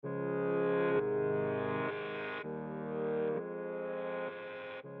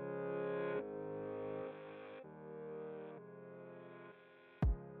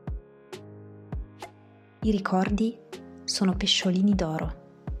I ricordi sono pesciolini d'oro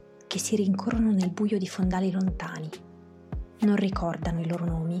che si rincorrono nel buio di fondali lontani. Non ricordano i loro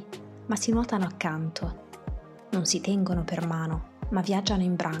nomi, ma si nuotano accanto. Non si tengono per mano, ma viaggiano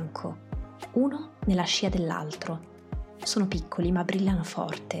in branco, uno nella scia dell'altro. Sono piccoli ma brillano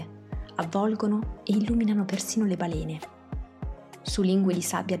forte, avvolgono e illuminano persino le balene. Su lingue di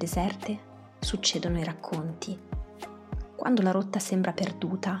sabbia deserte succedono i racconti. Quando la rotta sembra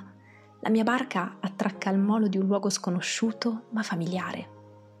perduta, la mia barca attracca al molo di un luogo sconosciuto ma familiare.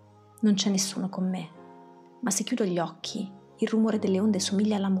 Non c'è nessuno con me, ma se chiudo gli occhi, il rumore delle onde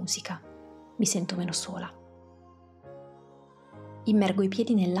somiglia alla musica. Mi sento meno sola. Immergo i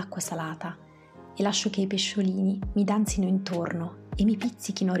piedi nell'acqua salata e lascio che i pesciolini mi danzino intorno e mi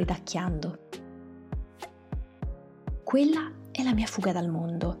pizzichino ridacchiando. Quella è la mia fuga dal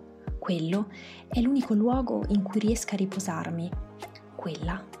mondo. Quello è l'unico luogo in cui riesco a riposarmi.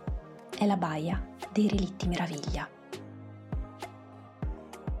 Quella è la baia dei Relitti Meraviglia.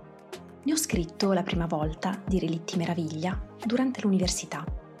 Ne ho scritto la prima volta di Relitti Meraviglia durante l'università.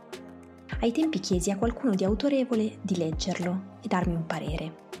 Ai tempi chiesi a qualcuno di autorevole di leggerlo e darmi un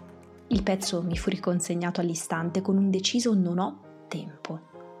parere. Il pezzo mi fu riconsegnato all'istante con un deciso non ho tempo.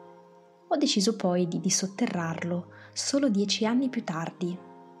 Ho deciso poi di dissotterrarlo solo 10 anni più tardi.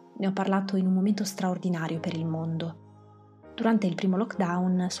 Ne ho parlato in un momento straordinario per il mondo. Durante il primo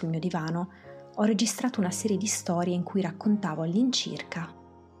lockdown, sul mio divano, ho registrato una serie di storie in cui raccontavo all'incirca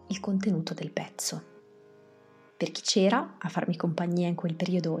il contenuto del pezzo. Per chi c'era a farmi compagnia in quel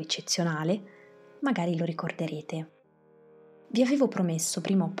periodo eccezionale, magari lo ricorderete. Vi avevo promesso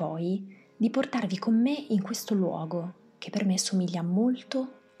prima o poi di portarvi con me in questo luogo che per me somiglia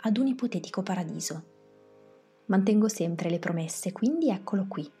molto ad un ipotetico paradiso. Mantengo sempre le promesse, quindi eccolo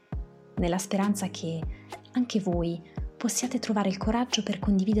qui, nella speranza che anche voi possiate trovare il coraggio per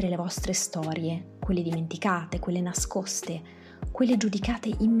condividere le vostre storie, quelle dimenticate, quelle nascoste, quelle giudicate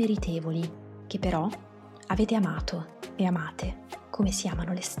immeritevoli, che però avete amato e amate come si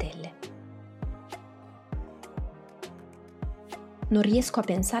amano le stelle. Non riesco a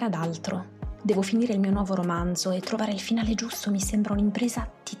pensare ad altro. Devo finire il mio nuovo romanzo e trovare il finale giusto mi sembra un'impresa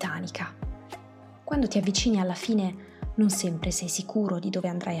titanica. Quando ti avvicini alla fine non sempre sei sicuro di dove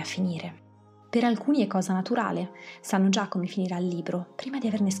andrai a finire. Per alcuni è cosa naturale, sanno già come finirà il libro prima di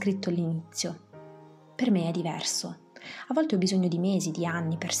averne scritto l'inizio. Per me è diverso. A volte ho bisogno di mesi, di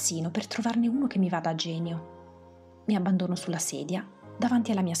anni persino, per trovarne uno che mi vada a genio. Mi abbandono sulla sedia,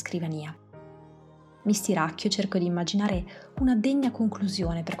 davanti alla mia scrivania. Mi stiracchio e cerco di immaginare una degna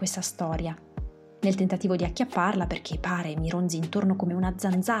conclusione per questa storia. Nel tentativo di acchiapparla, perché pare mi ronzi intorno come una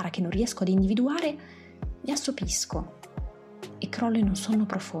zanzara che non riesco ad individuare, mi assopisco e crollo in un sonno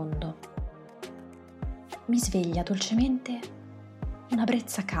profondo. Mi sveglia dolcemente una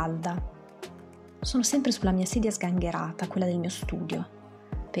brezza calda. Sono sempre sulla mia sedia sgangherata, quella del mio studio.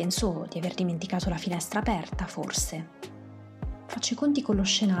 Penso di aver dimenticato la finestra aperta, forse. Faccio i conti con lo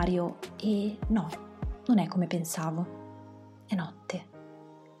scenario e no, non è come pensavo. È notte.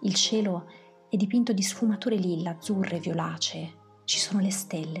 Il cielo è dipinto di sfumature lilla, azzurre, violacee. Ci sono le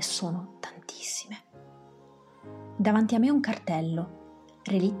stelle, sono tantissime. Davanti a me un cartello.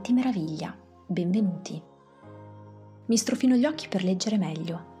 Relitti Meraviglia. Benvenuti. Mi strofino gli occhi per leggere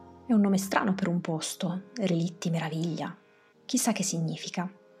meglio. È un nome strano per un posto, Relitti Meraviglia. Chissà che significa.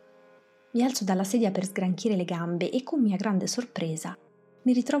 Mi alzo dalla sedia per sgranchire le gambe e con mia grande sorpresa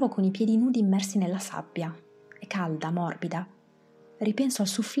mi ritrovo con i piedi nudi immersi nella sabbia. È calda, morbida. Ripenso al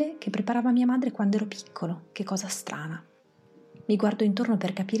soufflé che preparava mia madre quando ero piccolo. Che cosa strana. Mi guardo intorno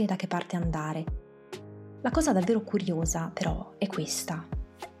per capire da che parte andare. La cosa davvero curiosa, però, è questa.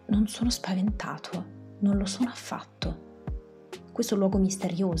 Non sono spaventato. Non lo sono affatto. Questo luogo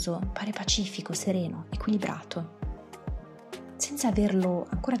misterioso pare pacifico, sereno, equilibrato. Senza averlo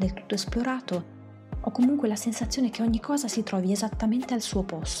ancora del tutto esplorato, ho comunque la sensazione che ogni cosa si trovi esattamente al suo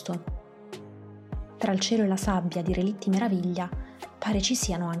posto. Tra il cielo e la sabbia di Relitti Meraviglia pare ci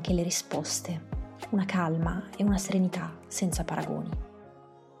siano anche le risposte, una calma e una serenità senza paragoni.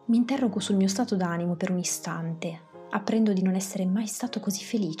 Mi interrogo sul mio stato d'animo per un istante, apprendo di non essere mai stato così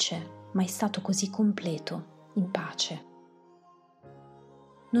felice, mai stato così completo, in pace.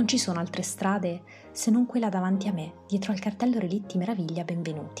 Non ci sono altre strade se non quella davanti a me, dietro al cartello Relitti Meraviglia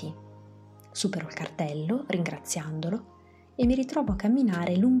Benvenuti. Supero il cartello, ringraziandolo, e mi ritrovo a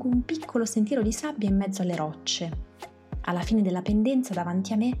camminare lungo un piccolo sentiero di sabbia in mezzo alle rocce. Alla fine della pendenza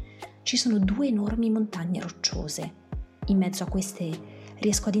davanti a me ci sono 2 enormi montagne rocciose. In mezzo a queste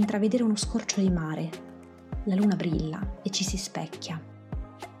riesco ad intravedere uno scorcio di mare. La luna brilla e ci si specchia.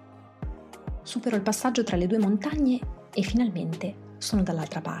 Supero il passaggio tra le 2 montagne e finalmente sono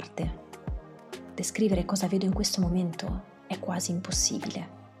dall'altra parte. descrivere cosa vedo in questo momento è quasi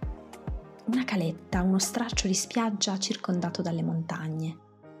impossibile. Una caletta, uno straccio di spiaggia circondato dalle montagne.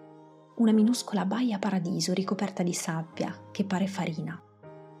 Una minuscola baia paradiso ricoperta di sabbia che pare farina.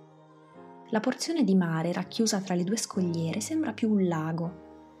 La porzione di mare racchiusa tra le due scogliere sembra più un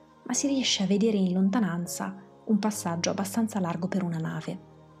lago, ma si riesce a vedere in lontananza un passaggio abbastanza largo per una nave.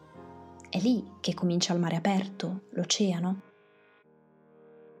 È lì che comincia il mare aperto, l'oceano.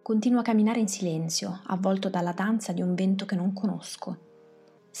 Continuo a camminare in silenzio, avvolto dalla danza di un vento che non conosco.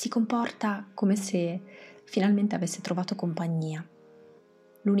 Si comporta come se finalmente avesse trovato compagnia.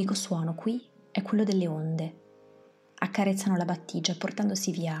 L'unico suono qui è quello delle onde. Accarezzano la battigia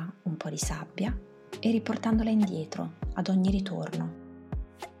portandosi via un po' di sabbia e riportandola indietro ad ogni ritorno.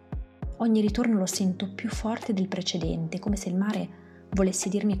 Ogni ritorno lo sento più forte del precedente, come se il mare volesse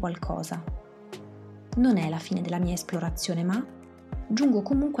dirmi qualcosa. Non è la fine della mia esplorazione, ma giungo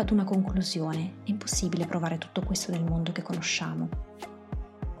comunque ad una conclusione. È impossibile provare tutto questo nel mondo che conosciamo.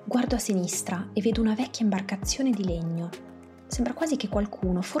 Guardo a sinistra e vedo una vecchia imbarcazione di legno. Sembra quasi che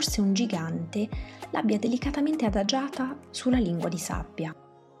qualcuno, forse un gigante, l'abbia delicatamente adagiata sulla lingua di sabbia.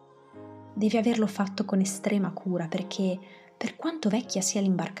 Deve averlo fatto con estrema cura perché, per quanto vecchia sia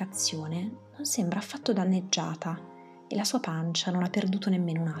l'imbarcazione, non sembra affatto danneggiata e la sua pancia non ha perduto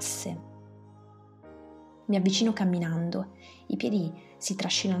nemmeno un asse. Mi avvicino camminando, i piedi si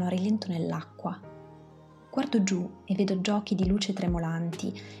trascinano a rilento nell'acqua. Guardo giù e vedo giochi di luce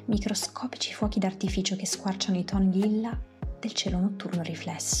tremolanti, microscopici fuochi d'artificio che squarciano i toni lilla del cielo notturno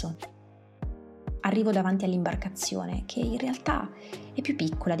riflesso. Arrivo davanti all'imbarcazione, che in realtà è più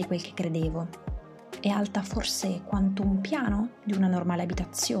piccola di quel che credevo. È alta forse quanto un piano di una normale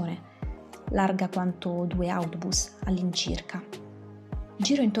abitazione, larga quanto 2 autobus all'incirca.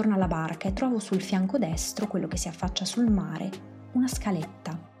 Giro intorno alla barca e trovo sul fianco destro, quello che si affaccia sul mare, una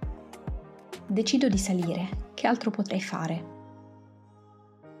scaletta. Decido di salire, che altro potrei fare?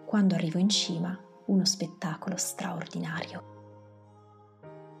 Quando arrivo in cima, uno spettacolo straordinario.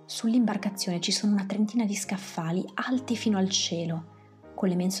 Sull'imbarcazione ci sono una trentina di scaffali alti fino al cielo, con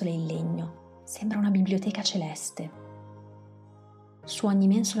le mensole in legno. Sembra una biblioteca celeste. Su ogni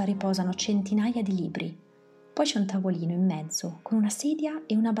mensola riposano centinaia di libri. Poi c'è un tavolino in mezzo, con una sedia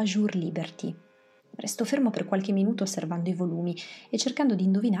e una Bajur Liberty. Resto fermo per qualche minuto osservando i volumi e cercando di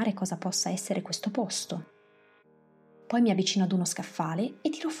indovinare cosa possa essere questo posto. Poi mi avvicino ad uno scaffale e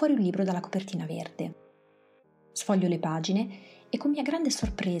tiro fuori un libro dalla copertina verde. Sfoglio le pagine e con mia grande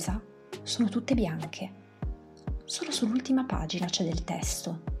sorpresa sono tutte bianche. Solo sull'ultima pagina c'è del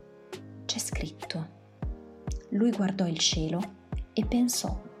testo. C'è scritto. Lui guardò il cielo e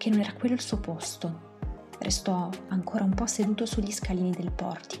pensò che non era quello il suo posto. Restò ancora un po' seduto sugli scalini del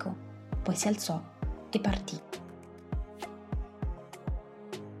portico, poi si alzò e partì.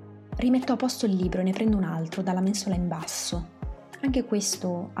 Rimetto a posto il libro e ne prendo un altro dalla mensola in basso. Anche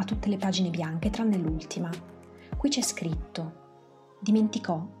questo ha tutte le pagine bianche, tranne l'ultima. Qui c'è scritto: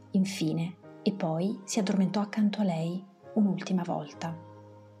 dimenticò, infine, e poi si addormentò accanto a lei un'ultima volta.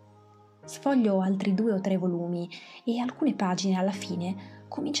 Sfoglio altri 2 o 3 volumi e alcune pagine alla fine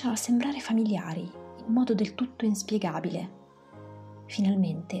cominciano a sembrare familiari, in modo del tutto inspiegabile.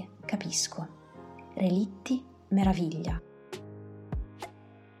 Finalmente capisco. Relitti, Meraviglia.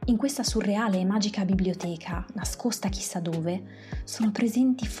 In questa surreale e magica biblioteca, nascosta chissà dove, sono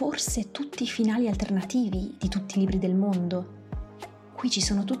presenti forse tutti i finali alternativi di tutti i libri del mondo. Qui ci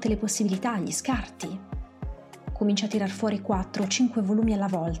sono tutte le possibilità, gli scarti. Comincio a tirar fuori 4 o 5 volumi alla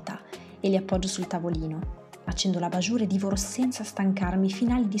volta e li appoggio sul tavolino. Accendo la Bajur e divoro senza stancarmi i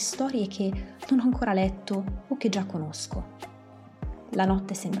finali di storie che non ho ancora letto o che già conosco. La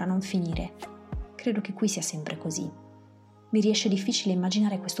notte sembra non finire. Credo che qui sia sempre così. Mi riesce difficile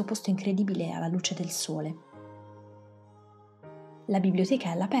immaginare questo posto incredibile alla luce del sole. La biblioteca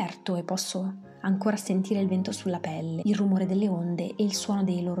è all'aperto e posso ancora sentire il vento sulla pelle, il rumore delle onde e il suono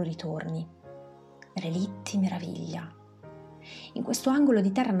dei loro ritorni. Relitti, Meraviglia. In questo angolo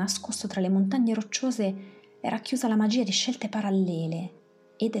di terra nascosto tra le montagne rocciose è racchiusa la magia di scelte parallele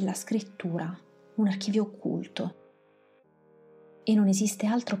e della scrittura, un archivio occulto. E non esiste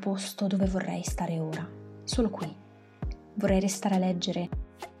altro posto dove vorrei stare ora, solo qui. Vorrei restare a leggere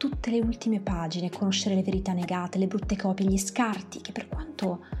tutte le ultime pagine, conoscere le verità negate, le brutte copie, gli scarti che, per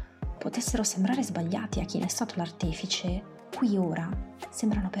quanto potessero sembrare sbagliati a chi ne è stato l'artefice, qui ora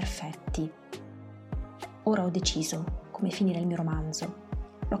sembrano perfetti. Ora ho deciso come finire il mio romanzo.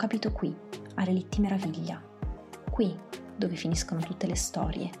 L'ho capito qui, a Relitti Meraviglia. Qui dove finiscono tutte le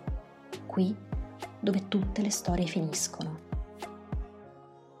storie. Qui dove tutte le storie finiscono.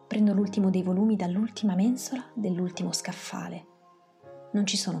 Prendo l'ultimo dei volumi dall'ultima mensola dell'ultimo scaffale. Non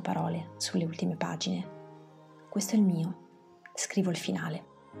ci sono parole sulle ultime pagine. Questo è il mio. Scrivo il finale.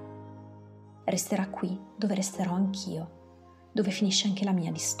 Resterà qui dove resterò anch'io, dove finisce anche la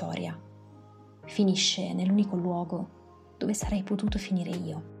mia di storia. Finisce nell'unico luogo dove sarei potuto finire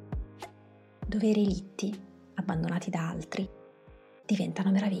io, dove i relitti, abbandonati da altri,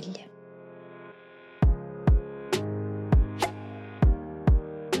 diventano meraviglie.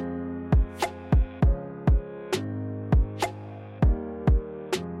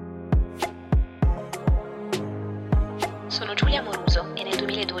 Sono Giulia Moruso e nel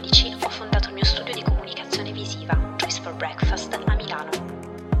 2012 ho fondato il mio studio di comunicazione visiva, Juice for Breakfast, a Milano.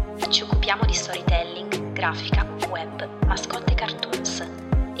 Ci occupiamo di storytelling, grafica, web, mascotte e cartoons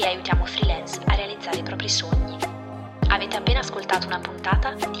e aiutiamo freelance a realizzare i propri sogni. Avete appena ascoltato una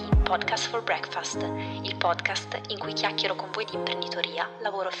puntata di Podcast for Breakfast, il podcast in cui chiacchiero con voi di imprenditoria,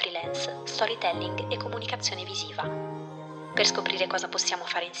 lavoro freelance, storytelling e comunicazione visiva. Per scoprire cosa possiamo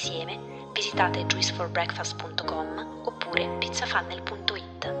fare insieme, visitate juiceforbreakfast.com oppure pizzafunnel.it.